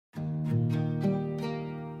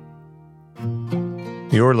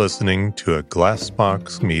You're listening to a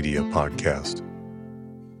Glassbox Media podcast.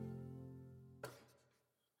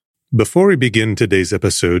 Before we begin today's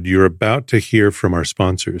episode, you're about to hear from our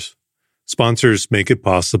sponsors. Sponsors make it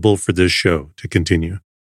possible for this show to continue.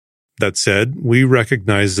 That said, we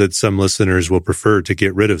recognize that some listeners will prefer to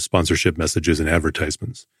get rid of sponsorship messages and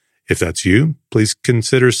advertisements. If that's you, please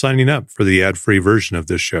consider signing up for the ad-free version of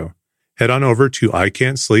this show. Head on over to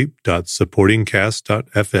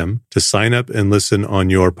ican'tsleep.supportingcast.fm to sign up and listen on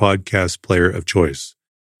your podcast player of choice.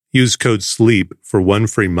 Use code SLEEP for 1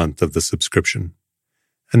 free month of the subscription.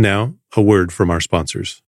 And now, a word from our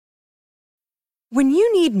sponsors. When you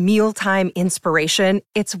need mealtime inspiration,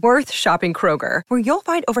 it's worth shopping Kroger, where you'll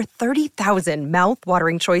find over 30,000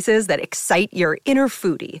 mouth-watering choices that excite your inner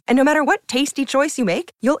foodie. And no matter what tasty choice you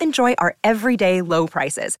make, you'll enjoy our everyday low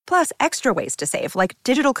prices, plus extra ways to save, like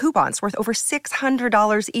digital coupons worth over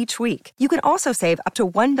 $600 each week. You can also save up to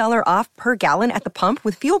 $1 off per gallon at the pump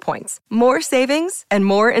with fuel points. More savings and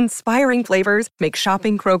more inspiring flavors make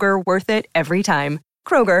shopping Kroger worth it every time.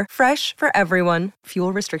 Kroger, fresh for everyone.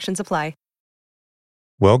 Fuel restrictions apply.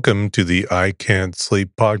 Welcome to the I Can't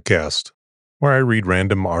Sleep podcast, where I read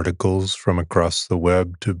random articles from across the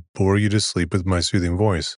web to bore you to sleep with my soothing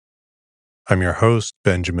voice. I'm your host,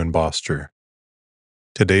 Benjamin Boster.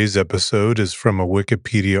 Today's episode is from a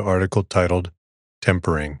Wikipedia article titled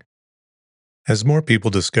Tempering. As more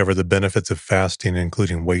people discover the benefits of fasting,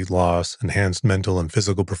 including weight loss, enhanced mental and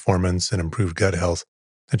physical performance, and improved gut health,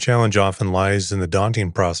 the challenge often lies in the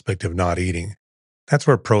daunting prospect of not eating. That's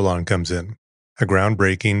where Prolon comes in. A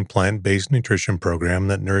groundbreaking plant-based nutrition program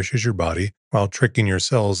that nourishes your body while tricking your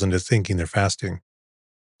cells into thinking they're fasting.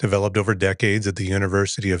 Developed over decades at the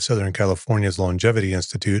University of Southern California's Longevity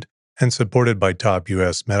Institute and supported by top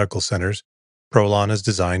U.S. medical centers, Prolon is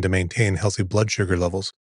designed to maintain healthy blood sugar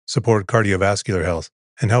levels, support cardiovascular health,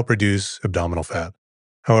 and help reduce abdominal fat.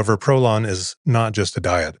 However, Prolon is not just a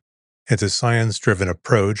diet. It's a science-driven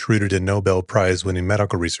approach rooted in Nobel Prize-winning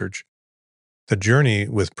medical research. The journey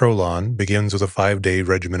with Prolon begins with a 5-day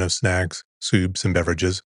regimen of snacks, soups, and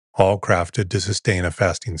beverages, all crafted to sustain a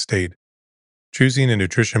fasting state. Choosing a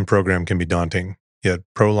nutrition program can be daunting, yet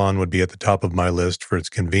Prolon would be at the top of my list for its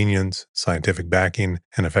convenience, scientific backing,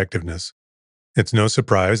 and effectiveness. It's no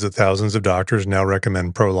surprise that thousands of doctors now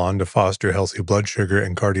recommend Prolon to foster healthy blood sugar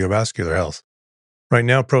and cardiovascular health. Right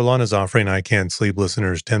now, Prolon is offering I Can't Sleep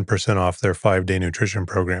listeners 10% off their 5-day nutrition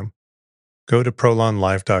program. Go to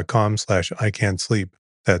prolonlife.com/ican'tsleep.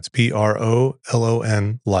 That's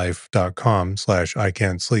PROLON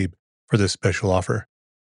life.com/ican'tsleep for this special offer.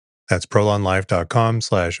 That's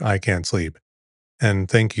prolonlife.com/ican'tsleep. And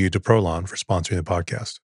thank you to Prolon for sponsoring the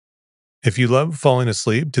podcast. If you love falling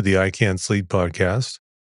asleep to the I Can't Sleep podcast,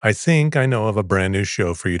 I think I know of a brand new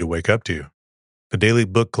show for you to wake up to. The Daily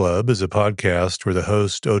Book Club is a podcast where the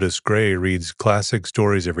host, Otis Gray, reads classic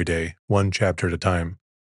stories every day, one chapter at a time.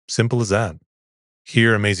 Simple as that.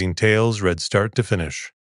 Hear amazing tales read start to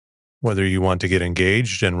finish. Whether you want to get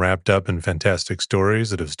engaged and wrapped up in fantastic stories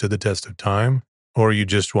that have stood the test of time, or you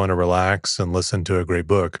just want to relax and listen to a great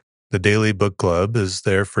book, the Daily Book Club is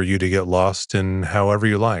there for you to get lost in however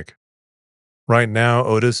you like. Right now,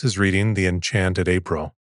 Otis is reading The Enchanted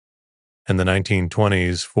April. In the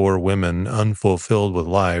 1920s, 4 women, unfulfilled with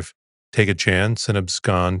life, take a chance and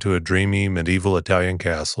abscond to a dreamy medieval Italian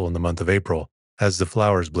castle in the month of April as the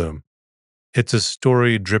flowers bloom. It's a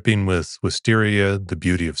story dripping with wisteria, the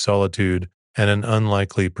beauty of solitude, and an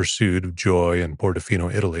unlikely pursuit of joy in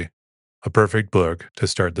Portofino, Italy. A perfect book to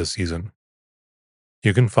start this season.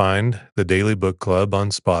 You can find the Daily Book Club on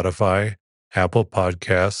Spotify, Apple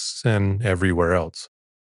Podcasts, and everywhere else.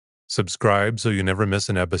 Subscribe so you never miss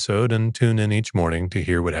an episode and tune in each morning to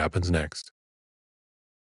hear what happens next.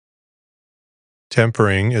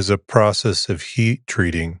 Tempering is a process of heat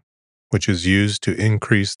treating, which is used to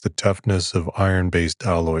increase the toughness of iron-based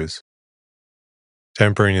alloys.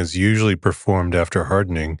 Tempering is usually performed after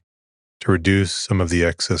hardening to reduce some of the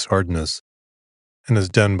excess hardness, and is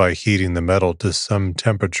done by heating the metal to some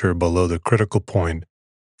temperature below the critical point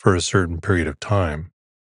for a certain period of time,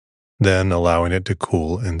 then allowing it to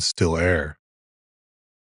cool in still air.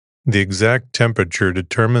 The exact temperature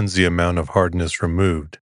determines the amount of hardness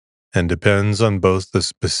removed, and depends on both the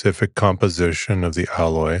specific composition of the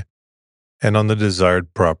alloy and on the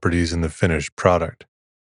desired properties in the finished product.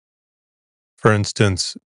 For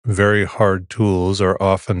instance, very hard tools are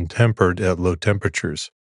often tempered at low temperatures,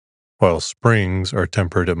 while springs are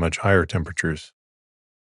tempered at much higher temperatures.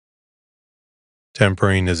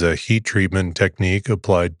 Tempering is a heat treatment technique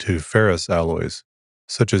applied to ferrous alloys,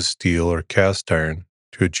 such as steel or cast iron,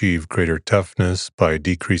 to achieve greater toughness by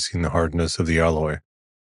decreasing the hardness of the alloy.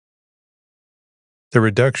 The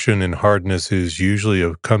reduction in hardness is usually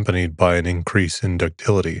accompanied by an increase in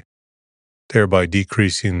ductility, thereby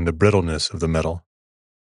decreasing the brittleness of the metal.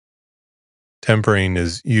 Tempering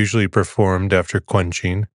is usually performed after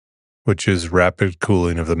quenching, which is rapid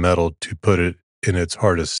cooling of the metal to put it in its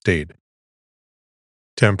hardest state.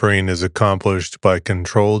 Tempering is accomplished by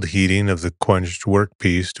controlled heating of the quenched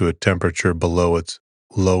workpiece to a temperature below its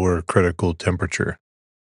lower critical temperature.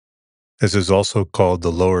 This is also called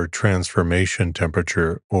the lower transformation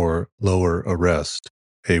temperature or lower arrest,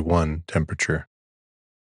 A1 temperature.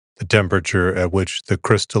 The temperature at which the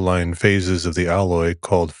crystalline phases of the alloy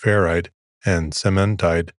called ferrite and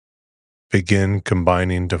cementite begin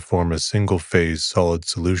combining to form a single-phase solid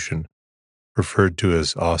solution, referred to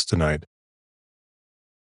as austenite.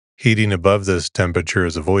 Heating above this temperature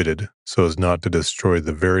is avoided so as not to destroy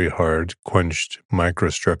the very hard, quenched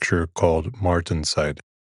microstructure called martensite.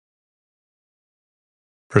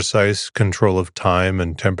 Precise control of time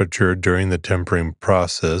and temperature during the tempering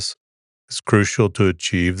process is crucial to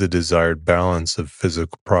achieve the desired balance of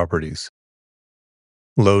physical properties.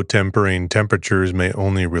 Low tempering temperatures may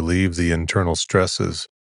only relieve the internal stresses,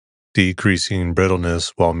 decreasing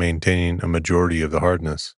brittleness while maintaining a majority of the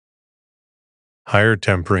hardness. Higher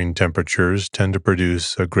tempering temperatures tend to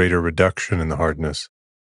produce a greater reduction in the hardness,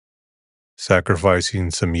 sacrificing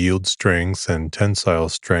some yield strength and tensile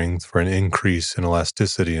strength for an increase in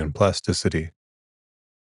elasticity and plasticity.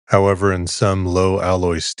 However, in some low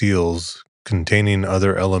alloy steels containing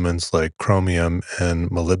other elements like chromium and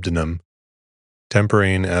molybdenum,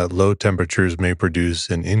 tempering at low temperatures may produce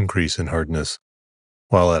an increase in hardness,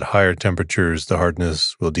 while at higher temperatures the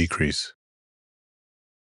hardness will decrease.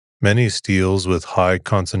 Many steels with high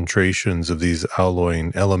concentrations of these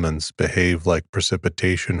alloying elements behave like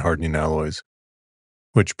precipitation hardening alloys,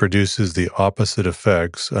 which produces the opposite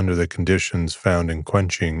effects under the conditions found in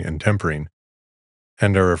quenching and tempering,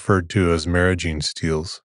 and are referred to as maraging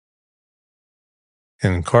steels.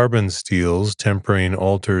 In carbon steels, tempering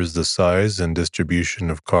alters the size and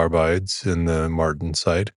distribution of carbides in the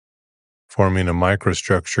martensite, forming a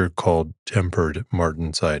microstructure called tempered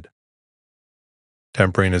martensite.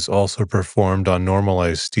 Tempering is also performed on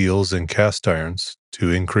normalized steels and cast irons to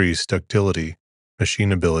increase ductility,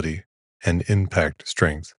 machinability, and impact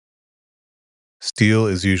strength. Steel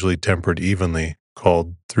is usually tempered evenly,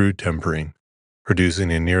 called through tempering,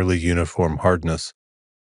 producing a nearly uniform hardness,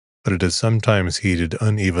 but it is sometimes heated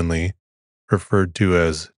unevenly, referred to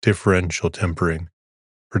as differential tempering,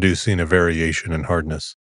 producing a variation in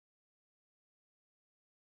hardness.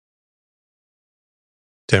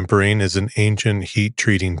 Tempering is an ancient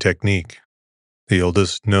heat-treating technique. The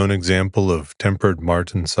oldest known example of tempered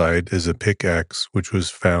martensite is a pickaxe which was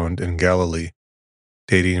found in Galilee,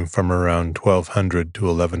 dating from around 1200 to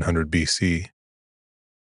 1100 BC.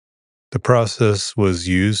 The process was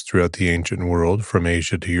used throughout the ancient world from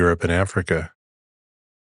Asia to Europe and Africa.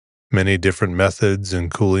 Many different methods and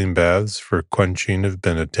cooling baths for quenching have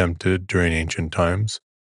been attempted during ancient times,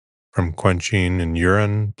 from quenching in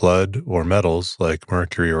urine, blood, or metals like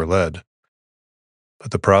mercury or lead.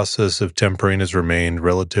 But the process of tempering has remained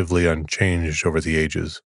relatively unchanged over the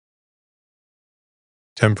ages.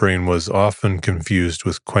 Tempering was often confused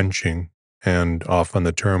with quenching, and often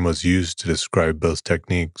the term was used to describe both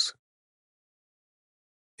techniques.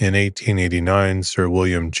 In 1889, Sir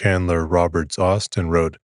William Chandler Roberts Austin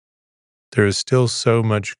wrote, "There is still so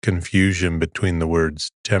much confusion between the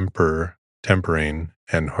words temper, tempering,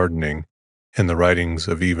 and hardening in the writings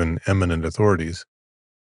of even eminent authorities,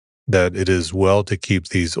 that it is well to keep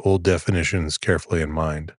these old definitions carefully in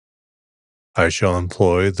mind. I shall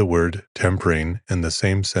employ the word tempering in the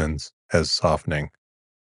same sense as softening."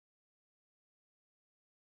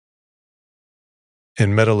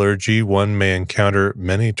 In metallurgy, one may encounter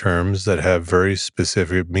many terms that have very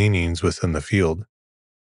specific meanings within the field,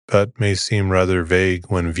 but may seem rather vague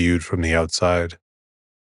when viewed from the outside.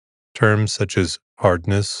 Terms such as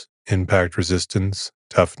hardness, impact resistance,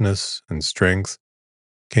 toughness, and strength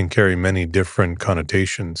can carry many different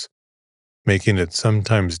connotations, making it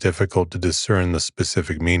sometimes difficult to discern the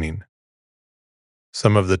specific meaning.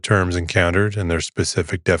 Some of the terms encountered and their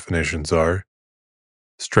specific definitions are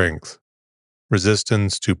strength,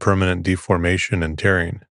 resistance to permanent deformation and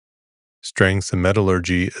tearing. Strength in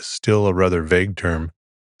metallurgy is still a rather vague term,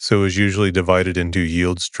 so is usually divided into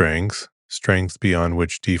yield strength, strength beyond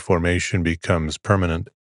which deformation becomes permanent,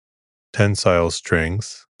 tensile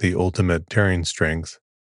strength, the ultimate tearing strength,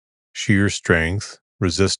 shear strength,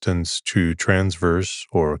 resistance to transverse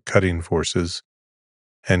or cutting forces,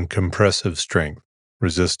 and compressive strength,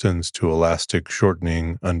 resistance to elastic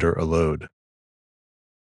shortening under a load.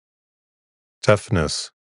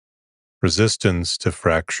 Toughness. Resistance to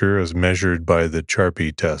fracture is measured by the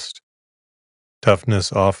Charpy test.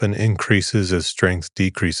 Toughness often increases as strength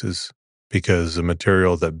decreases because a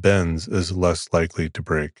material that bends is less likely to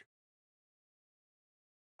break.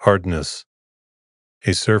 Hardness.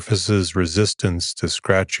 A surface's resistance to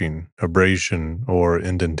scratching, abrasion, or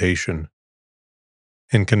indentation.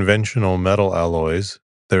 In conventional metal alloys,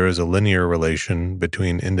 there is a linear relation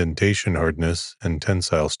between indentation hardness and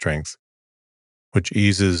tensile strength, which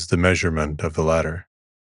eases the measurement of the latter.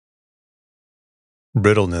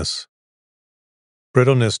 Brittleness.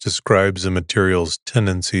 Brittleness describes a material's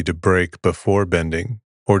tendency to break before bending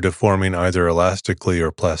or deforming either elastically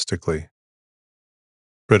or plastically.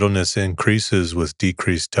 Brittleness increases with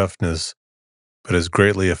decreased toughness, but is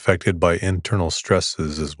greatly affected by internal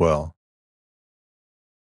stresses as well.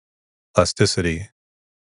 Plasticity.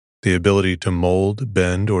 The ability to mold,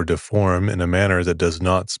 bend, or deform in a manner that does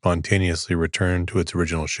not spontaneously return to its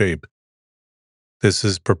original shape. This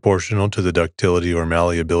is proportional to the ductility or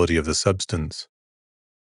malleability of the substance.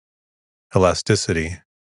 Elasticity,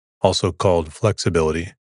 also called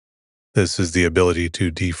flexibility. This is the ability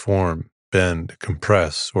to deform, bend,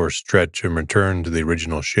 compress, or stretch and return to the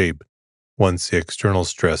original shape once the external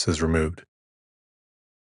stress is removed.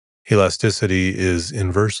 Elasticity is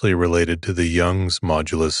inversely related to the Young's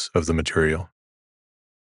modulus of the material.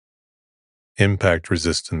 Impact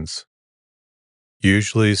resistance.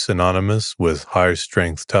 Usually synonymous with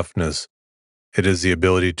high-strength toughness, it is the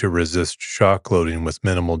ability to resist shock loading with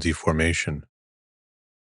minimal deformation.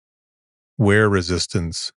 Wear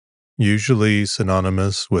resistance. Usually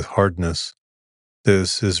synonymous with hardness,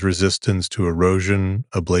 this is resistance to erosion,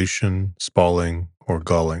 ablation, spalling, or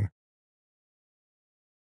galling.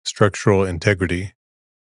 Structural integrity.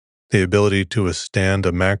 The ability to withstand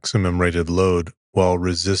a maximum rated load while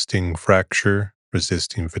resisting fracture,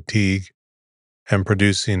 resisting fatigue, and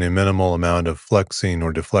producing a minimal amount of flexing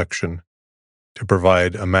or deflection to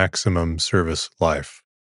provide a maximum service life.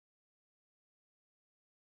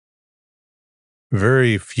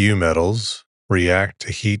 Very few metals react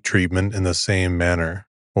to heat treatment in the same manner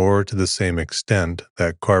or to the same extent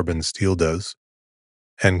that carbon steel does,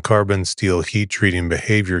 and carbon steel heat treating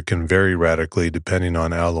behavior can vary radically depending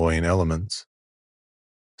on alloying elements.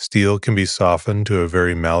 Steel can be softened to a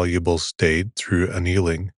very malleable state through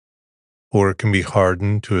annealing, or it can be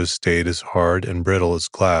hardened to a state as hard and brittle as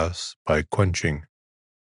glass by quenching.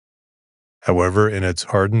 However, in its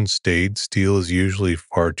hardened state, steel is usually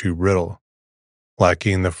far too brittle,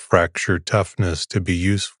 lacking the fracture toughness to be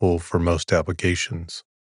useful for most applications.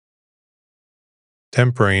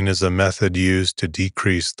 Tempering is a method used to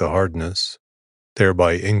decrease the hardness,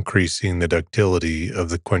 thereby increasing the ductility of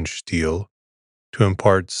the quenched steel to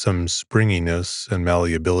impart some springiness and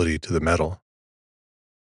malleability to the metal.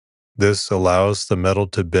 This allows the metal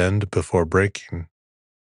to bend before breaking.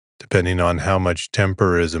 Depending on how much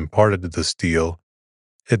temper is imparted to the steel,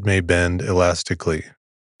 it may bend elastically.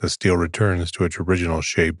 The steel returns to its original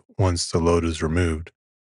shape once the load is removed.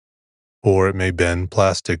 Or it may bend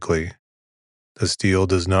plastically. The steel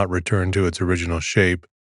does not return to its original shape,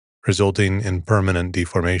 resulting in permanent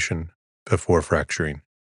deformation before fracturing.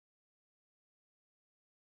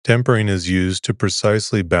 Tempering is used to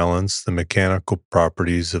precisely balance the mechanical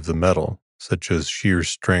properties of the metal, such as shear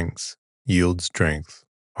strength, yield strength,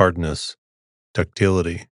 hardness,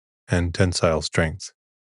 ductility, and tensile strength.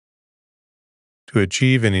 To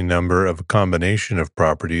achieve any number of a combination of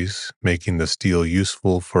properties, making the steel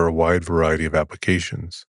useful for a wide variety of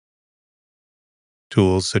applications.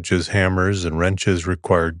 Tools such as hammers and wrenches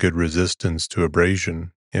require good resistance to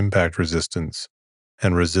abrasion, impact resistance,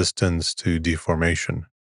 and resistance to deformation.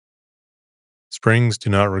 Springs do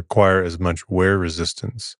not require as much wear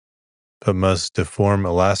resistance, but must deform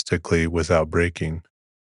elastically without breaking.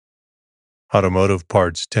 Automotive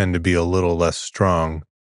parts tend to be a little less strong,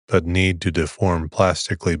 but need to deform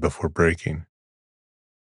plastically before breaking.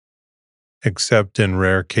 Except in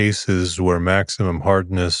rare cases where maximum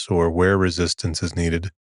hardness or wear resistance is needed,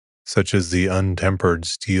 such as the untempered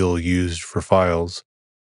steel used for files,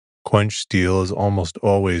 quenched steel is almost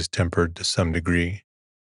always tempered to some degree.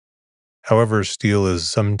 However, steel is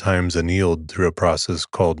sometimes annealed through a process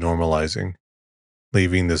called normalizing,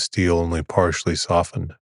 leaving the steel only partially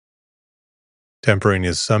softened. Tempering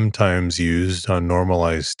is sometimes used on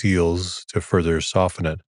normalized steels to further soften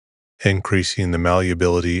it, increasing the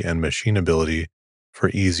malleability and machinability for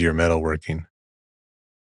easier metalworking.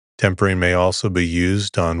 Tempering may also be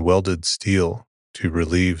used on welded steel to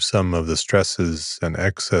relieve some of the stresses and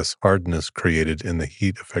excess hardness created in the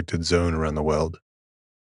heat-affected zone around the weld.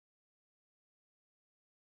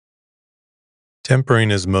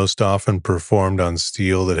 Tempering is most often performed on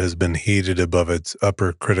steel that has been heated above its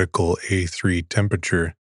upper critical A3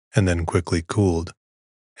 temperature and then quickly cooled,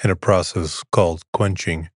 in a process called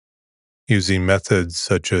quenching, using methods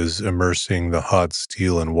such as immersing the hot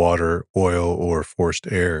steel in water, oil, or forced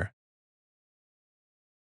air.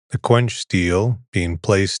 The quenched steel, being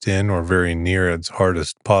placed in or very near its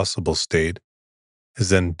hardest possible state, is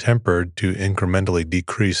then tempered to incrementally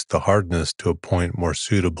decrease the hardness to a point more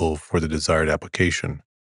suitable for the desired application.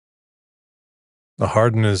 The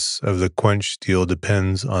hardness of the quenched steel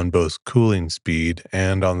depends on both cooling speed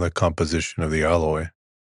and on the composition of the alloy.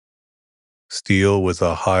 Steel with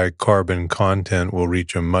a high carbon content will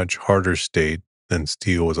reach a much harder state than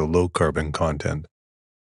steel with a low carbon content.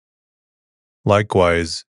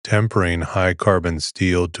 Likewise, tempering high carbon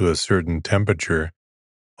steel to a certain temperature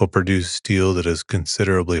will produce steel that is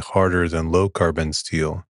considerably harder than low carbon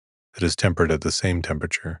steel that is tempered at the same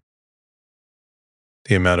temperature.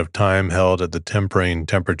 The amount of time held at the tempering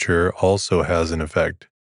temperature also has an effect.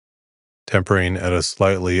 Tempering at a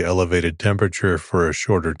slightly elevated temperature for a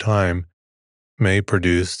shorter time may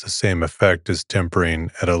produce the same effect as tempering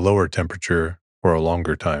at a lower temperature for a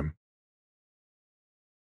longer time.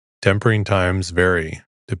 Tempering times vary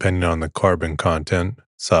depending on the carbon content,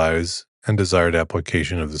 size, and desired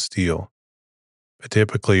application of the steel, but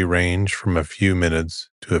typically range from a few minutes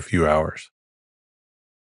to a few hours.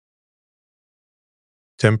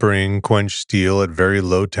 Tempering quenched steel at very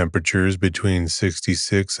low temperatures between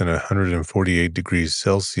 66 and 148 degrees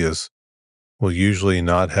Celsius will usually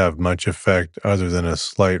not have much effect other than a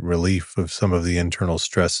slight relief of some of the internal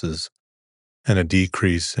stresses and a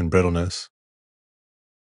decrease in brittleness.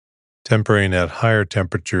 Tempering at higher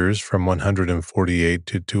temperatures from 148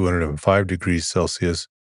 to 205 degrees Celsius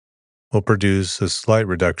will produce a slight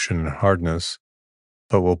reduction in hardness,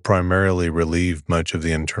 but will primarily relieve much of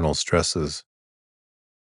the internal stresses.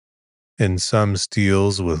 In some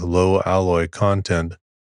steels with low alloy content,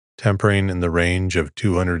 tempering in the range of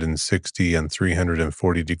 260 and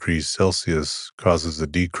 340 degrees Celsius causes a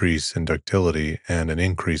decrease in ductility and an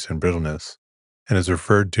increase in brittleness, and is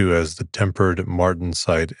referred to as the tempered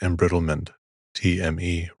martensite embrittlement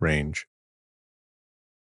 (TME) range.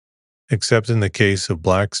 Except in the case of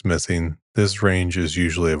blacksmithing, this range is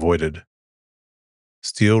usually avoided.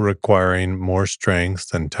 Steel requiring more strength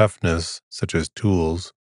than toughness, such as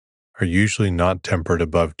tools, are usually not tempered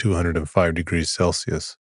above 205 degrees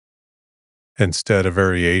Celsius. Instead, a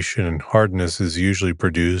variation in hardness is usually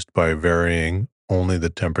produced by varying only the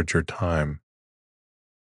temperature time.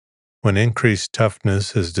 When increased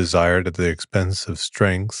toughness is desired at the expense of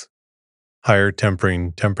strength, higher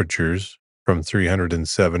tempering temperatures from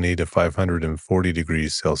 370 to 540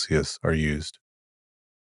 degrees Celsius are used.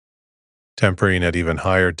 Tempering at even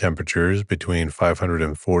higher temperatures between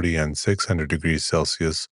 540 and 600 degrees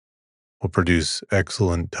Celsius will produce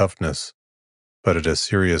excellent toughness, but at a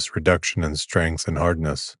serious reduction in strength and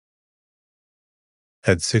hardness.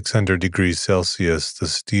 At 600 degrees Celsius, the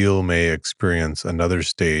steel may experience another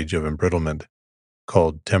stage of embrittlement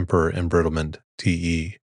called temper embrittlement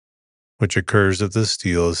 (TE), which occurs if the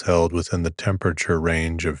steel is held within the temperature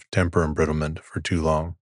range of temper embrittlement for too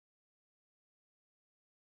long.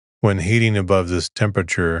 When heating above this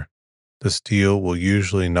temperature, the steel will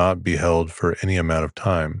usually not be held for any amount of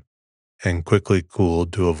time and quickly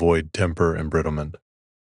cooled to avoid temper embrittlement.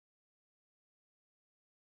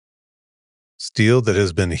 Steel that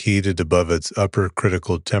has been heated above its upper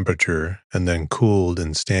critical temperature and then cooled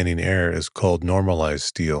in standing air is called normalized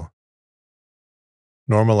steel.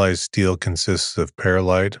 Normalized steel consists of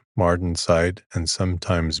perlite, martensite, and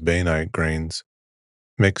sometimes bainite grains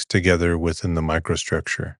mixed together within the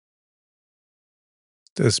microstructure.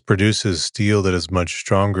 This produces steel that is much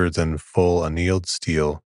stronger than full annealed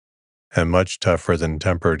steel and much tougher than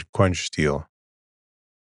tempered quenched steel.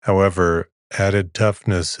 However, added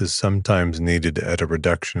toughness is sometimes needed at a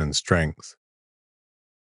reduction in strength.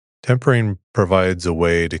 Tempering provides a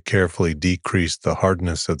way to carefully decrease the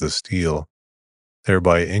hardness of the steel,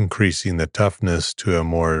 thereby increasing the toughness to a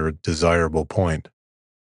more desirable point.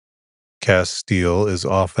 Cast steel is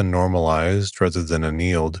often normalized rather than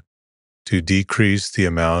annealed to decrease the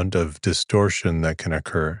amount of distortion that can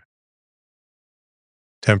occur.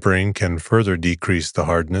 Tempering can further decrease the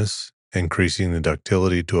hardness, increasing the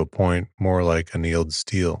ductility to a point more like annealed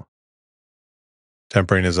steel.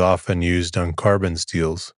 Tempering is often used on carbon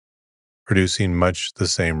steels, producing much the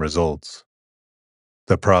same results.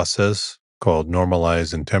 The process, called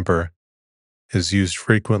normalize and temper, is used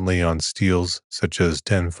frequently on steels such as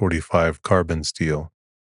 1045 carbon steel,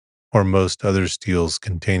 or most other steels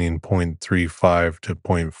containing 0.35 to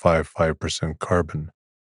 0.55% carbon.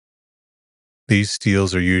 These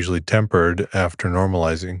steels are usually tempered after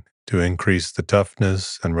normalizing to increase the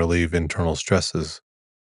toughness and relieve internal stresses.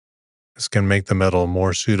 This can make the metal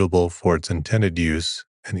more suitable for its intended use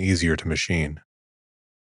and easier to machine.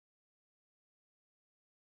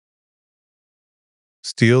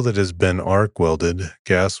 Steel that has been arc welded,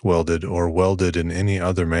 gas welded, or welded in any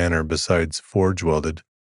other manner besides forge welded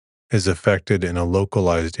is affected in a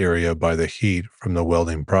localized area by the heat from the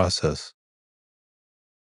welding process.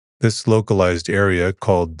 This localized area,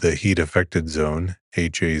 called the heat affected zone,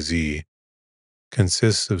 HAZ,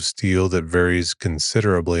 consists of steel that varies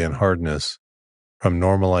considerably in hardness, from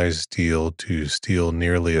normalized steel to steel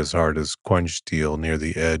nearly as hard as quenched steel near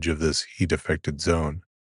the edge of this heat affected zone.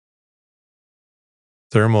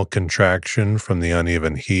 Thermal contraction from the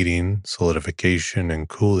uneven heating, solidification, and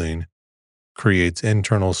cooling creates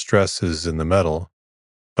internal stresses in the metal,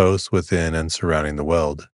 both within and surrounding the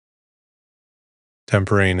weld.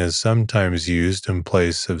 Tempering is sometimes used in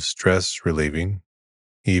place of stress relieving,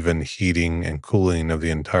 even heating and cooling of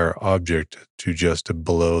the entire object to just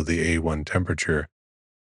below the A1 temperature,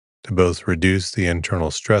 to both reduce the internal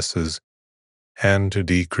stresses and to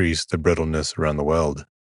decrease the brittleness around the weld.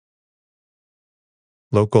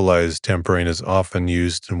 Localized tempering is often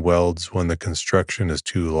used in welds when the construction is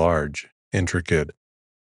too large, intricate,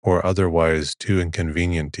 or otherwise too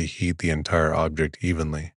inconvenient to heat the entire object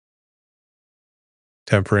evenly.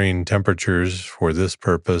 Tempering temperatures for this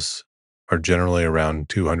purpose are generally around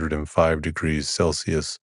 205 degrees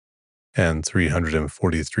Celsius and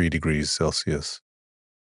 343 degrees Celsius.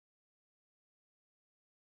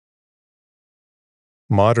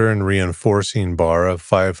 Modern reinforcing bar of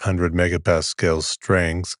 500 megapascal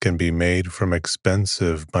strength can be made from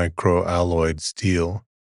expensive microalloyed steel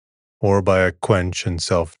or by a quench and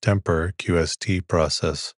self-temper QST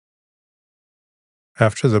process.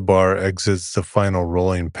 After the bar exits the final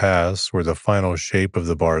rolling pass where the final shape of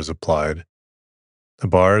the bar is applied, the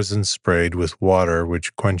bar is then sprayed with water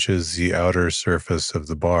which quenches the outer surface of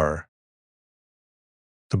the bar.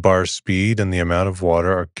 The bar speed and the amount of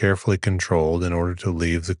water are carefully controlled in order to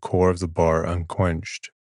leave the core of the bar unquenched.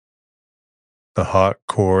 The hot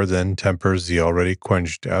core then tempers the already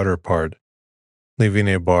quenched outer part, leaving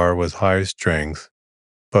a bar with high strength,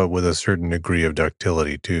 but with a certain degree of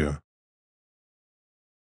ductility too.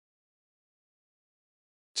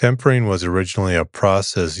 Tempering was originally a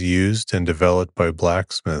process used and developed by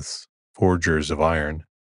blacksmiths, forgers of iron.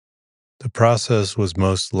 The process was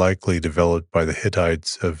most likely developed by the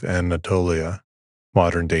Hittites of Anatolia,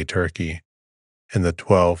 modern-day Turkey, in the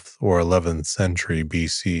 12th or 11th century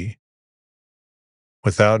BC.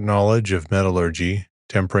 Without knowledge of metallurgy,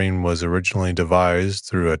 tempering was originally devised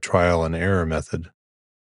through a trial and error method.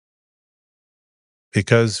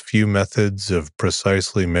 Because few methods of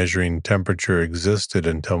precisely measuring temperature existed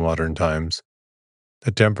until modern times,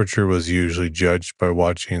 the temperature was usually judged by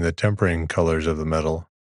watching the tempering colors of the metal.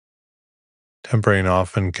 Tempering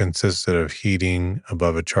often consisted of heating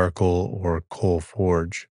above a charcoal or coal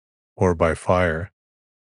forge, or by fire,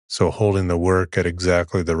 so holding the work at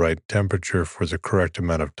exactly the right temperature for the correct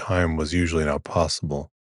amount of time was usually not possible.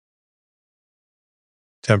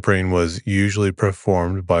 Tempering was usually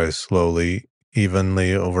performed by slowly,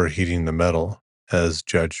 evenly overheating the metal, as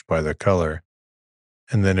judged by the color,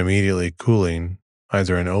 and then immediately cooling,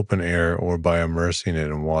 either in open air or by immersing it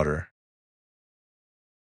in water.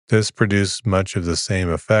 This produced much of the same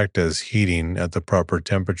effect as heating at the proper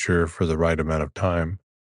temperature for the right amount of time,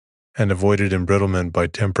 and avoided embrittlement by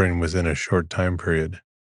tempering within a short time period.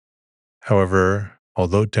 However,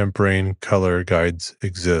 although tempering color guides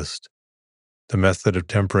exist, the method of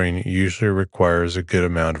tempering usually requires a good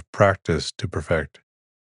amount of practice to perfect,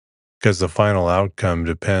 because the final outcome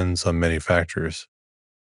depends on many factors,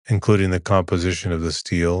 including the composition of the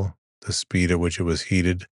steel, the speed at which it was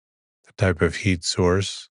heated, the type of heat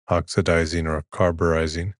source, oxidizing or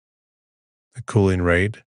carburizing, the cooling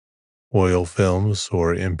rate, oil films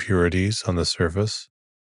or impurities on the surface,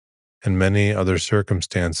 and many other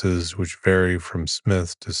circumstances which vary from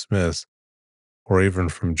smith to smith or even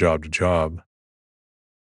from job to job.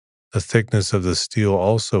 The thickness of the steel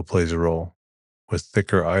also plays a role. With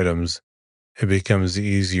thicker items, it becomes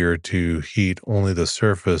easier to heat only the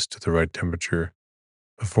surface to the right temperature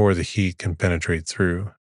before the heat can penetrate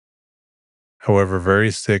through. However,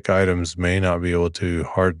 very thick items may not be able to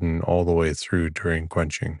harden all the way through during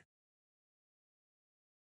quenching.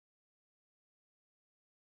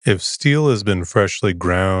 If steel has been freshly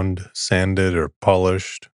ground, sanded, or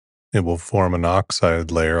polished, it will form an oxide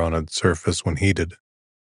layer on its surface when heated.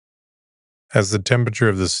 As the temperature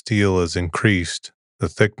of the steel is increased, the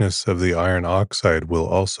thickness of the iron oxide will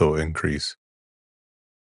also increase.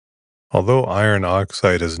 Although iron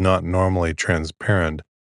oxide is not normally transparent,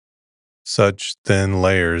 such thin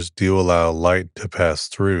layers do allow light to pass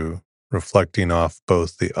through, reflecting off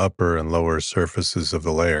both the upper and lower surfaces of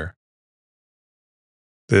the layer.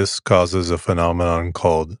 This causes a phenomenon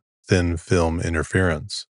called thin film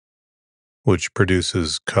interference, which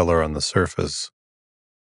produces color on the surface.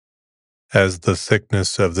 As the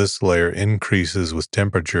thickness of this layer increases with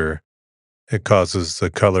temperature, it causes the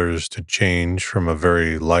colors to change from a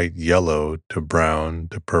very light yellow to brown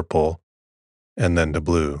to purple and then to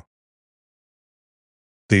blue.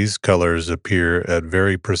 These colors appear at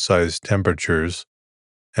very precise temperatures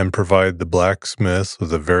and provide the blacksmith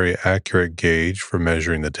with a very accurate gauge for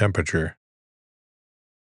measuring the temperature.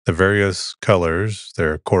 The various colors,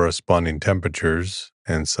 their corresponding temperatures,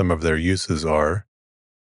 and some of their uses are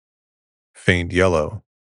faint yellow,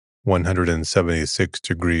 176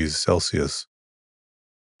 degrees Celsius,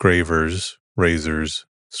 gravers, razors,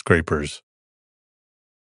 scrapers;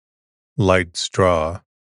 light straw,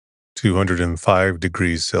 205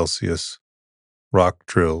 degrees Celsius, rock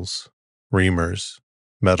drills, reamers,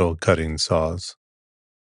 metal cutting saws;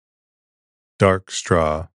 dark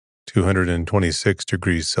straw, 226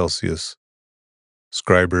 degrees Celsius,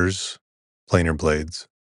 scribers, planer blades;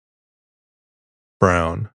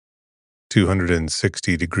 brown,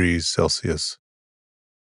 260 degrees Celsius,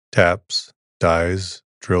 taps, dies,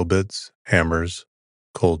 drill bits, hammers,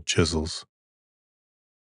 cold chisels;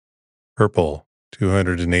 purple,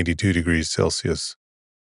 282 degrees Celsius,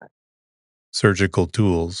 surgical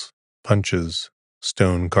tools, punches,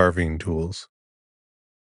 stone carving tools;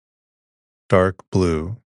 dark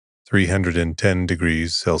blue, 310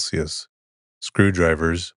 degrees Celsius,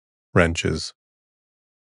 screwdrivers, wrenches;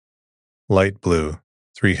 light blue,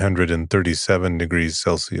 337 degrees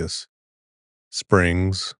Celsius,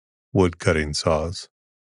 springs, wood cutting saws;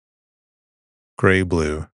 gray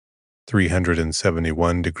blue,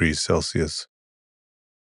 371 degrees Celsius,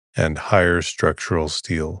 and higher structural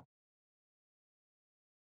steel.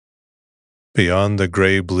 Beyond the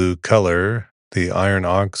gray-blue color, the iron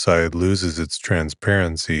oxide loses its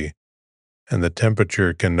transparency, and the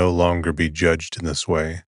temperature can no longer be judged in this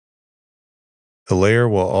way. The layer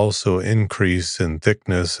will also increase in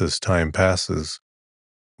thickness as time passes,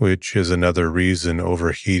 which is another reason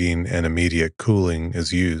overheating and immediate cooling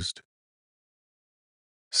is used.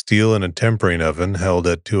 Steel in a tempering oven held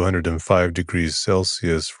at 205 degrees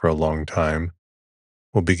Celsius for a long time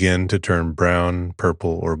will begin to turn brown,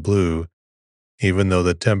 purple, or blue, even though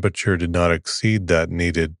the temperature did not exceed that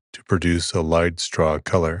needed to produce a light straw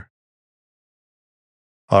color.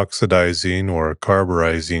 Oxidizing or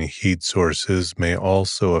carburizing heat sources may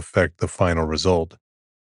also affect the final result.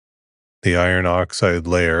 The iron oxide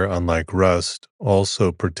layer, unlike rust,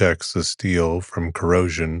 also protects the steel from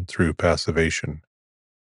corrosion through passivation.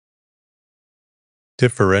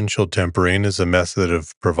 Differential tempering is a method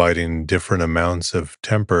of providing different amounts of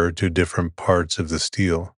temper to different parts of the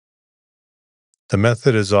steel. The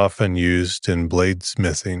method is often used in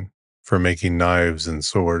bladesmithing for making knives and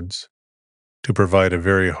swords, to provide a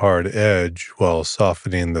very hard edge while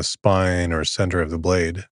softening the spine or center of the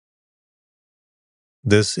blade.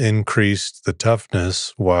 This increased the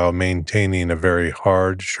toughness while maintaining a very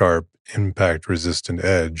hard, sharp, impact-resistant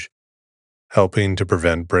edge, helping to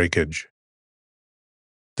prevent breakage.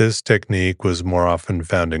 This technique was more often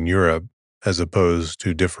found in Europe, as opposed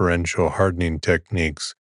to differential hardening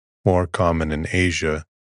techniques more common in Asia,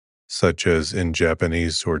 such as in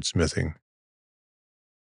Japanese swordsmithing.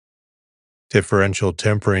 Differential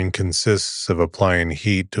tempering consists of applying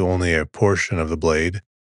heat to only a portion of the blade,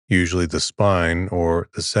 usually the spine or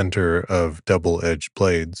the center of double-edged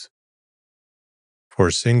blades.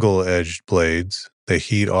 For single-edged blades, the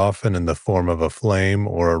heat, often in the form of a flame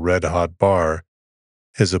or a red-hot bar,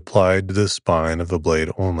 is applied to the spine of the blade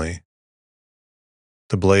only.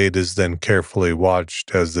 The blade is then carefully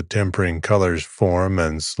watched as the tempering colors form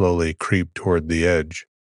and slowly creep toward the edge.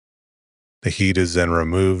 The heat is then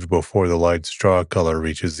removed before the light straw color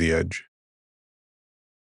reaches the edge.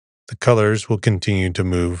 The colors will continue to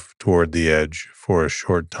move toward the edge for a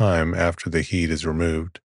short time after the heat is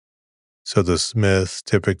removed, so the smith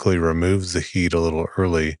typically removes the heat a little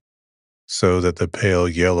early so that the pale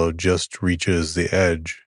yellow just reaches the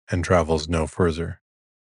edge and travels no further.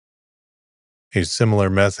 A similar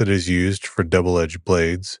method is used for double-edged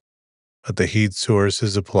blades, but the heat source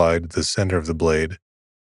is applied to the center of the blade,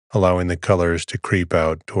 allowing the colors to creep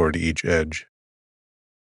out toward each edge.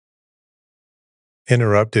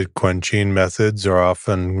 Interrupted quenching methods are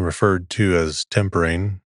often referred to as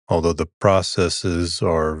tempering, although the processes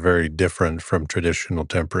are very different from traditional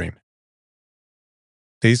tempering.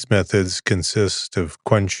 These methods consist of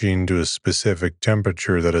quenching to a specific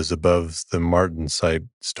temperature that is above the martensite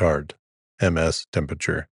start, MS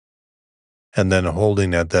temperature, and then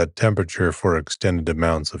holding at that temperature for extended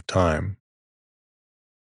amounts of time.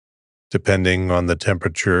 Depending on the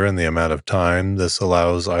temperature and the amount of time, this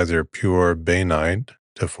allows either pure bainite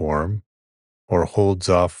to form or holds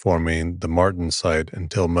off forming the martensite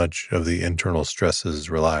until much of the internal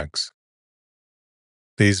stresses relax.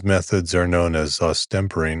 These methods are known as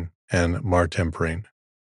austempering and martempering.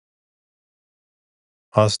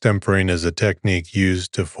 Austempering is a technique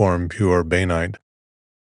used to form pure bainite,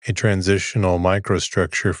 a transitional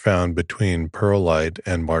microstructure found between pearlite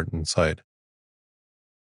and martensite.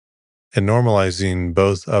 In normalizing,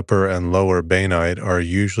 both upper and lower bainite are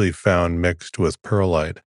usually found mixed with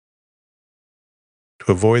pearlite.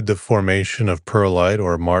 To avoid the formation of pearlite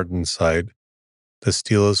or martensite, the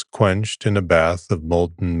steel is quenched in a bath of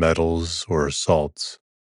molten metals or salts.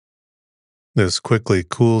 This quickly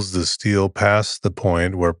cools the steel past the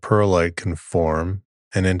point where pearlite can form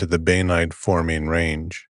and into the bainite forming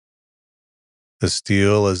range. The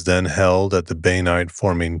steel is then held at the bainite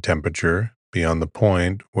forming temperature beyond the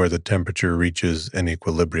point where the temperature reaches an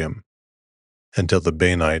equilibrium until the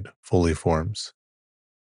bainite fully forms.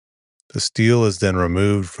 The steel is then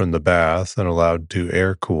removed from the bath and allowed to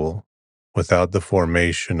air cool without the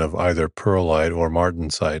formation of either pearlite or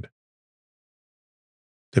martensite.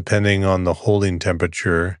 Depending on the holding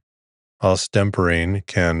temperature, austempering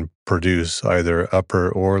can produce either upper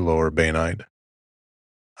or lower bainite.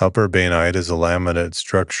 Upper bainite is a laminate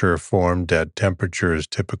structure formed at temperatures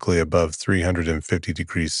typically above 350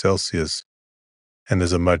 degrees Celsius and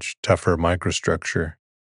is a much tougher microstructure.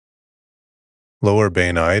 Lower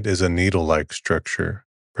bainite is a needle-like structure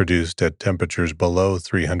produced at temperatures below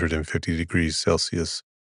 350 degrees Celsius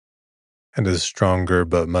and is stronger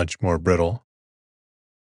but much more brittle.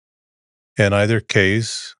 In either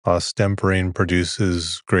case, austempering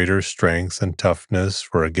produces greater strength and toughness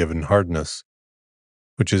for a given hardness,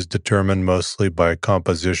 which is determined mostly by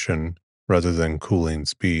composition rather than cooling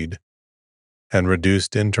speed, and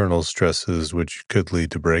reduced internal stresses which could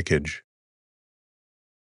lead to breakage.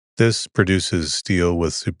 This produces steel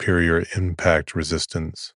with superior impact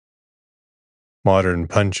resistance. Modern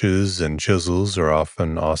punches and chisels are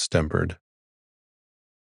often austempered.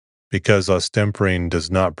 Because austempering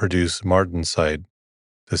does not produce martensite,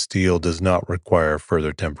 the steel does not require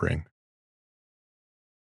further tempering.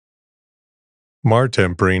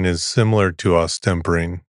 Martempering is similar to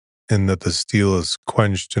austempering in that the steel is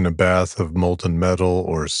quenched in a bath of molten metal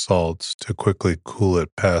or salts to quickly cool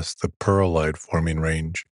it past the pearlite forming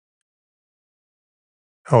range.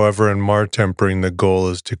 However, in martempering, the goal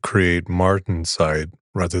is to create martensite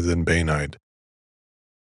rather than bainite.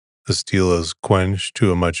 The steel is quenched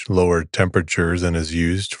to a much lower temperature than is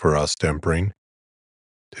used for austempering,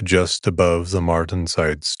 to just above the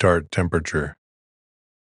martensite start temperature.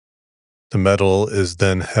 The metal is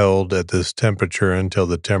then held at this temperature until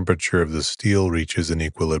the temperature of the steel reaches an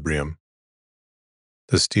equilibrium.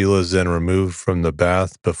 The steel is then removed from the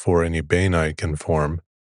bath before any bainite can form,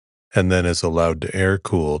 and then is allowed to air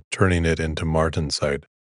cool, turning it into martensite.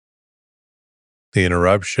 The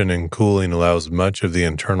interruption in cooling allows much of the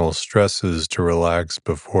internal stresses to relax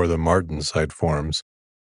before the martensite forms,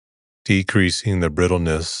 decreasing the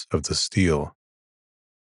brittleness of the steel.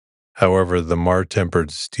 However, the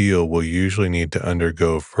martempered steel will usually need to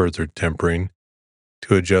undergo further tempering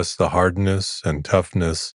to adjust the hardness and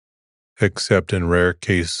toughness, except in rare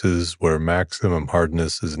cases where maximum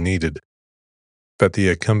hardness is needed, but the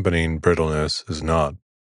accompanying brittleness is not.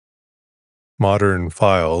 Modern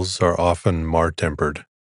files are often martempered.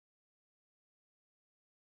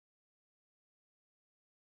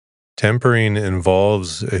 Tempering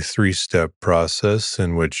involves a three-step process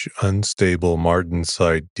in which unstable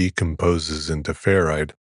martensite decomposes into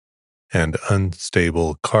ferrite, and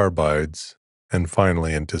unstable carbides, and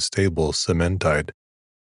finally into stable cementite,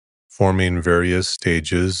 forming various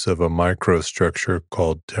stages of a microstructure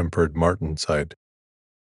called tempered martensite.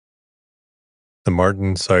 The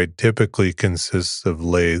martensite typically consists of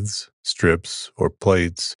lathes, strips, or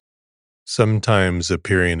plates, sometimes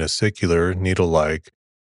appearing acicular, needle-like,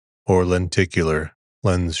 or lenticular,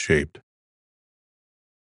 lens-shaped.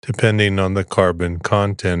 Depending on the carbon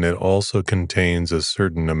content, it also contains a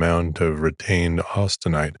certain amount of retained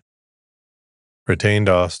austenite. Retained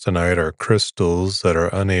austenite are crystals that are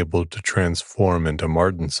unable to transform into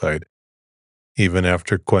martensite, even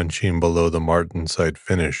after quenching below the martensite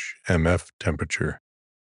finish, MF temperature.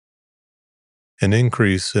 An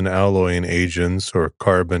increase in alloying agents or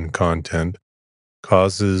carbon content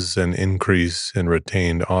causes an increase in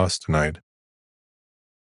retained austenite.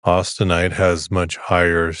 Austenite has much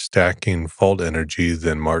higher stacking fault energy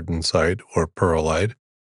than martensite or pearlite,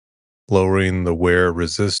 lowering the wear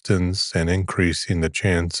resistance and increasing the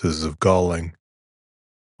chances of galling.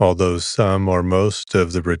 Although some or most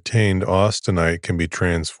of the retained austenite can be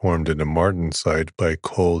transformed into martensite by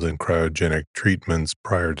cold and cryogenic treatments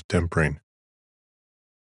prior to tempering.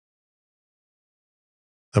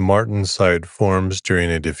 The martensite forms during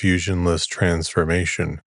a diffusionless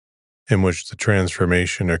transformation, in which the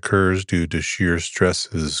transformation occurs due to shear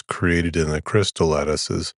stresses created in the crystal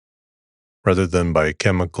lattices, rather than by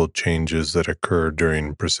chemical changes that occur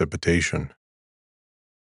during precipitation.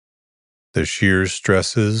 The shear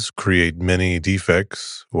stresses create many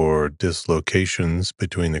defects or dislocations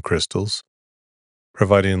between the crystals,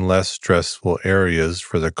 providing less stressful areas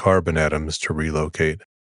for the carbon atoms to relocate.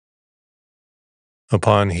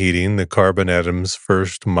 Upon heating, the carbon atoms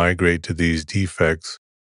first migrate to these defects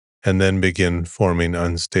and then begin forming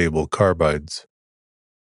unstable carbides.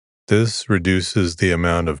 This reduces the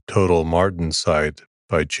amount of total martensite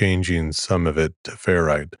by changing some of it to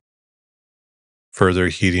ferrite. Further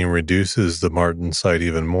heating reduces the martensite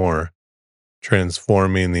even more,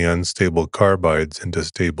 transforming the unstable carbides into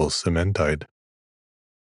stable cementite.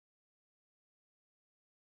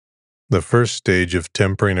 The first stage of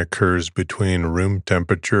tempering occurs between room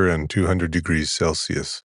temperature and 200 degrees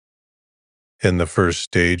Celsius. In the first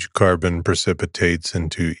stage, carbon precipitates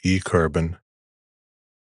into E-carbon.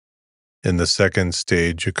 In the second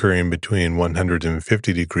stage, occurring between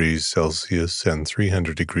 150 degrees Celsius and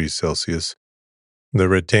 300 degrees Celsius, the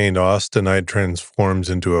retained austenite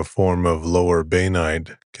transforms into a form of lower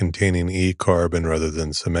bainite containing E-carbon rather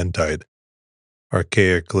than cementite,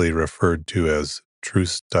 archaically referred to as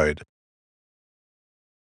trustite.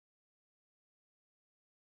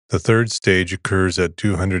 The third stage occurs at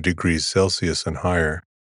 200 degrees Celsius and higher.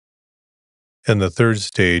 In the third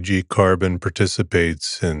stage, E-carbon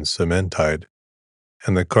participates in cementite,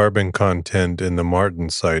 and the carbon content in the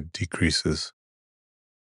martensite decreases.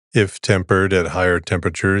 If tempered at higher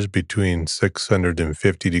temperatures between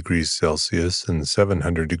 650 degrees Celsius and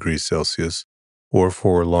 700 degrees Celsius, or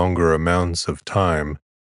for longer amounts of time,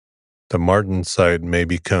 the martensite may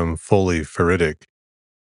become fully ferritic,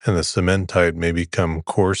 and the cementite may become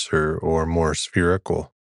coarser or more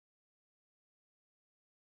spherical.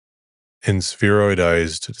 In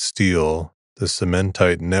spheroidized steel, the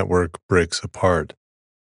cementite network breaks apart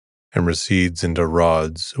and recedes into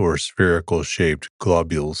rods or spherical-shaped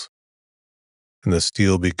globules, and the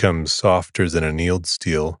steel becomes softer than annealed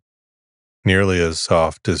steel, nearly as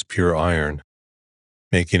soft as pure iron,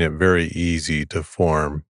 making it very easy to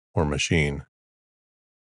form or machine.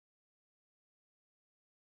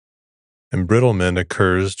 Embrittlement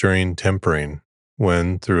occurs during tempering,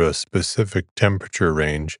 when, through a specific temperature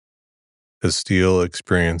range, the steel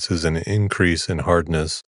experiences an increase in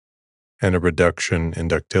hardness and a reduction in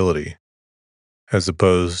ductility, as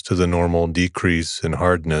opposed to the normal decrease in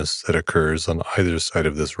hardness that occurs on either side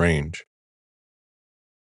of this range.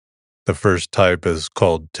 The first type is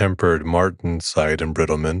called tempered martensite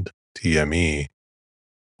embrittlement, TME,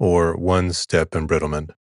 or one-step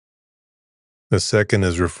embrittlement. The second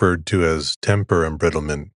is referred to as temper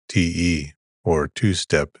embrittlement, TE, or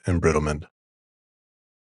two-step embrittlement.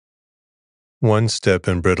 One-step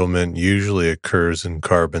embrittlement usually occurs in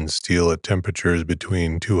carbon steel at temperatures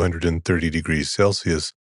between 230 degrees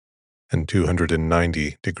Celsius and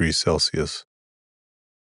 290 degrees Celsius,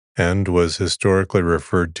 and was historically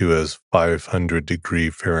referred to as 500 degree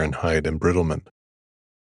Fahrenheit embrittlement.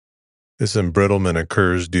 This embrittlement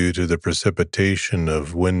occurs due to the precipitation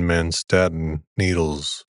of Windmanstatten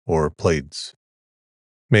needles or plates,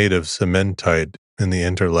 made of cementite in the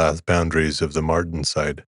interlath boundaries of the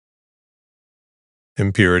martensite.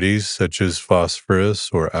 Impurities such as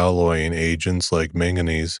phosphorus or alloying agents like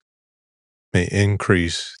manganese may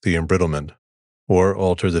increase the embrittlement or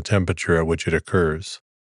alter the temperature at which it occurs.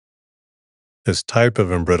 This type of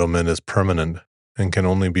embrittlement is permanent and can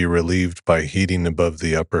only be relieved by heating above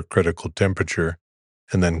the upper critical temperature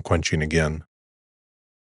and then quenching again.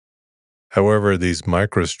 However, these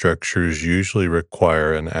microstructures usually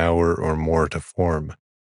require an hour or more to form,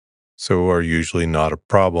 so are usually not a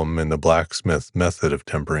problem in the blacksmith method of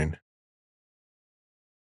tempering.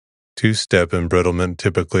 Two-step embrittlement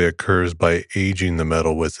typically occurs by aging the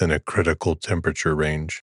metal within a critical temperature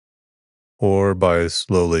range, or by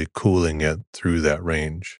slowly cooling it through that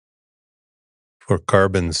range. For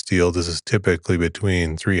carbon steel, this is typically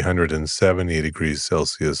between 370 degrees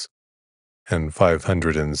Celsius and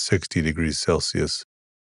 560 degrees Celsius,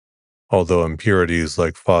 although impurities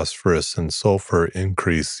like phosphorus and sulfur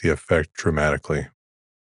increase the effect dramatically.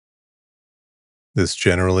 This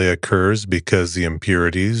generally occurs because the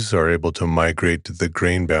impurities are able to migrate to the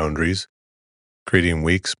grain boundaries, creating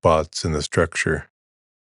weak spots in the structure.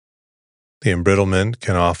 The embrittlement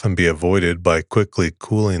can often be avoided by quickly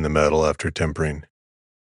cooling the metal after tempering.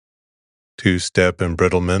 Two-step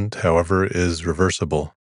embrittlement, however, is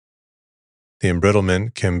reversible. The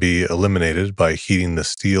embrittlement can be eliminated by heating the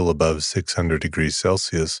steel above 600 degrees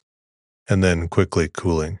Celsius and then quickly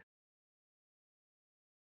cooling.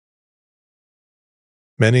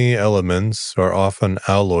 Many elements are often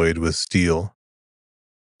alloyed with steel.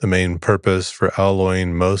 The main purpose for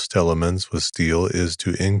alloying most elements with steel is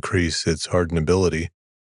to increase its hardenability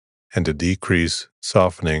and to decrease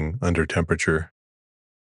softening under temperature.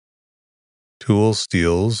 Tool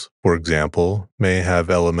steels, for example, may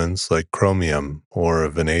have elements like chromium or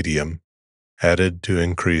vanadium added to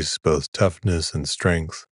increase both toughness and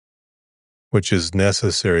strength, which is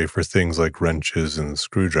necessary for things like wrenches and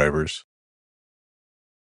screwdrivers.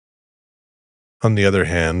 On the other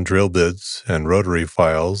hand, drill bits and rotary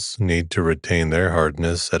files need to retain their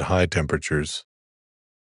hardness at high temperatures.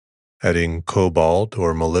 Adding cobalt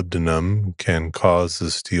or molybdenum can cause the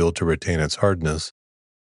steel to retain its hardness,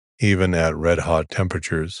 even at red-hot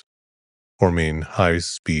temperatures, forming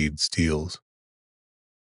high-speed steels.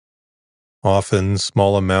 Often,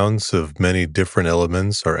 small amounts of many different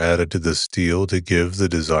elements are added to the steel to give the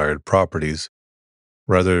desired properties,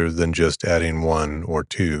 rather than just adding one or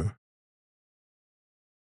two.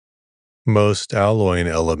 Most alloying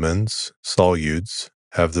elements, solutes,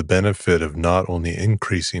 have the benefit of not only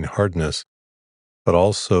increasing hardness, but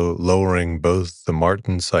also lowering both the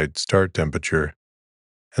martensite start temperature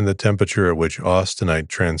and the temperature at which austenite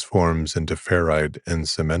transforms into ferrite and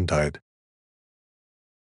cementite.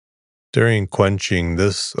 During quenching,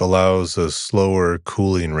 this allows a slower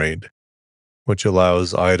cooling rate, which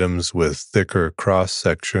allows items with thicker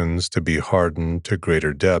cross-sections to be hardened to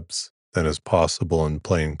greater depths than is possible in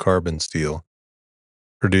plain carbon steel,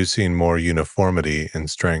 producing more uniformity in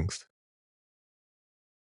strength.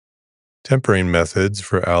 Tempering methods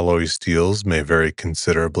for alloy steels may vary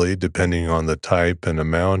considerably depending on the type and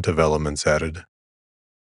amount of elements added.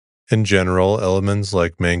 In general, elements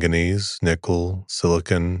like manganese, nickel,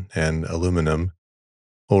 silicon, and aluminum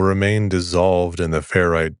will remain dissolved in the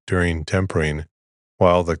ferrite during tempering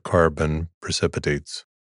while the carbon precipitates.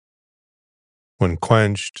 When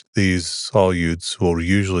quenched, these solutes will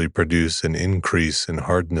usually produce an increase in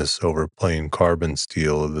hardness over plain carbon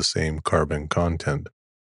steel of the same carbon content.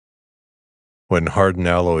 When hardened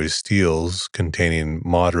alloy steels containing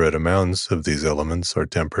moderate amounts of these elements are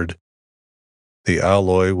tempered, the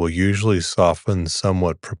alloy will usually soften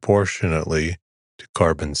somewhat proportionately to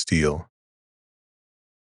carbon steel.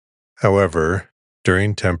 However,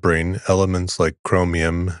 during tempering, elements like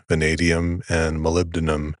chromium, vanadium, and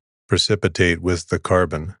molybdenum precipitate with the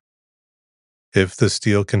carbon. If the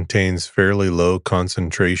steel contains fairly low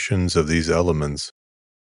concentrations of these elements,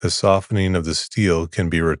 the softening of the steel can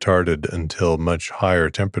be retarded until much higher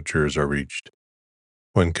temperatures are reached,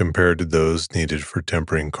 when compared to those needed for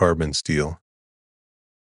tempering carbon steel.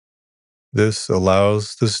 This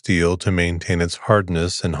allows the steel to maintain its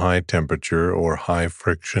hardness in high temperature or high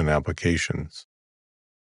friction applications.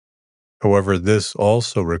 However, this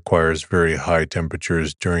also requires very high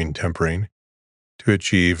temperatures during tempering to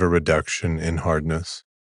achieve a reduction in hardness.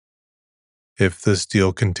 If the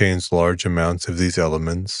steel contains large amounts of these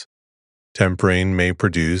elements, tempering may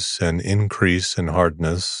produce an increase in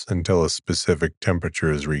hardness until a specific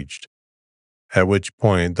temperature is reached, at which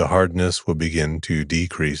point the hardness will begin to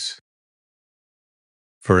decrease.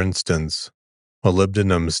 For instance,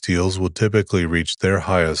 molybdenum steels will typically reach their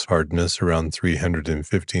highest hardness around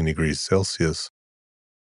 315 degrees Celsius,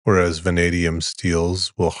 whereas vanadium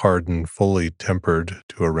steels will harden fully tempered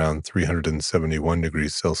to around 371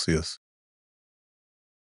 degrees Celsius.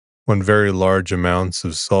 When very large amounts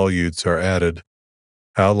of solutes are added,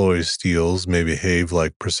 alloy steels may behave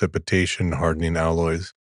like precipitation hardening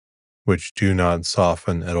alloys, which do not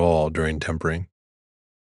soften at all during tempering.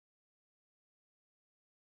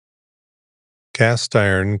 Cast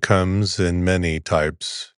iron comes in many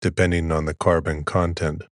types, depending on the carbon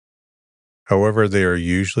content. However, they are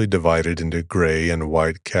usually divided into gray and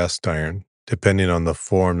white cast iron, depending on the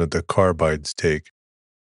form that the carbides take.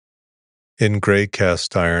 In gray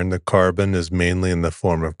cast iron, the carbon is mainly in the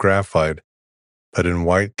form of graphite, but in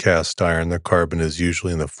white cast iron, the carbon is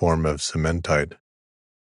usually in the form of cementite.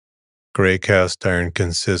 Gray cast iron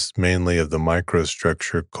consists mainly of the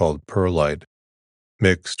microstructure called pearlite,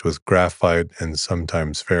 mixed with graphite and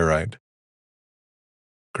sometimes ferrite.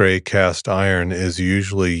 Gray cast iron is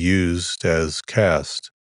usually used as cast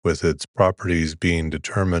with its properties being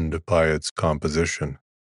determined by its composition.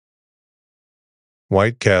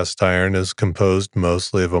 White cast iron is composed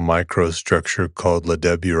mostly of a microstructure called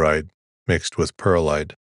ledeburite mixed with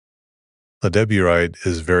pearlite. Ledeburite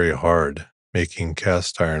is very hard, making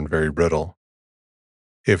cast iron very brittle.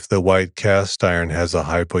 If the white cast iron has a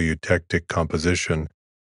hypoeutectic composition,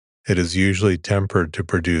 it is usually tempered to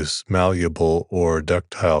produce malleable or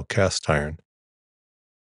ductile cast iron.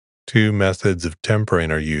 Two methods of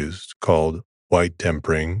tempering are used, called white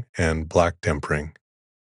tempering and black tempering.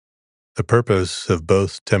 The purpose of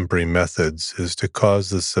both tempering methods is to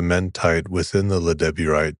cause the cementite within the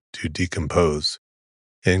ledeburite to decompose,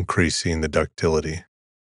 increasing the ductility.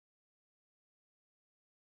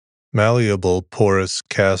 Malleable porous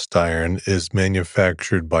cast iron is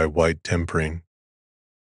manufactured by white tempering.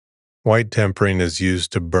 White tempering is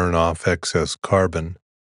used to burn off excess carbon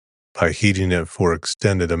by heating it for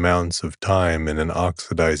extended amounts of time in an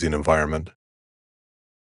oxidizing environment.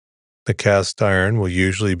 The cast iron will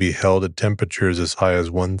usually be held at temperatures as high as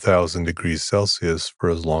 1000 degrees Celsius for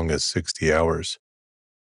as long as 60 hours.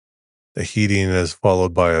 The heating is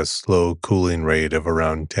followed by a slow cooling rate of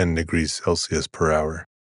around 10 degrees Celsius per hour.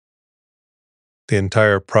 The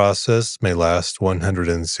entire process may last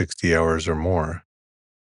 160 hours or more.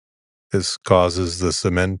 This causes the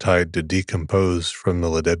cementite to decompose from the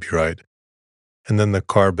ledeburite, and then the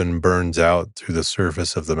carbon burns out through the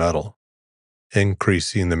surface of the metal,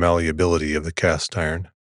 increasing the malleability of the cast iron.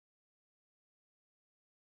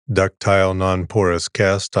 Ductile non-porous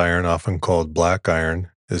cast iron, often called black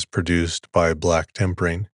iron, is produced by black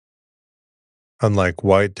tempering. Unlike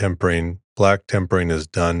white tempering, black tempering is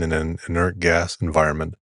done in an inert gas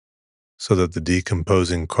environment so that the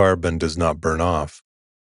decomposing carbon does not burn off.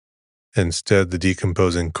 Instead, the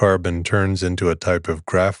decomposing carbon turns into a type of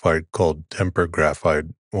graphite called temper graphite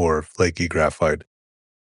or flaky graphite,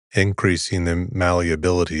 increasing the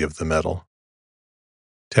malleability of the metal.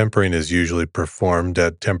 Tempering is usually performed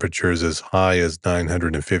at temperatures as high as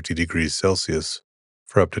 950 degrees Celsius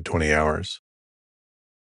for up to 20 hours.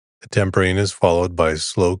 The tempering is followed by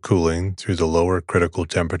slow cooling through the lower critical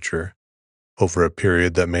temperature over a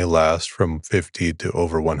period that may last from 50 to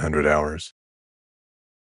over 100 hours.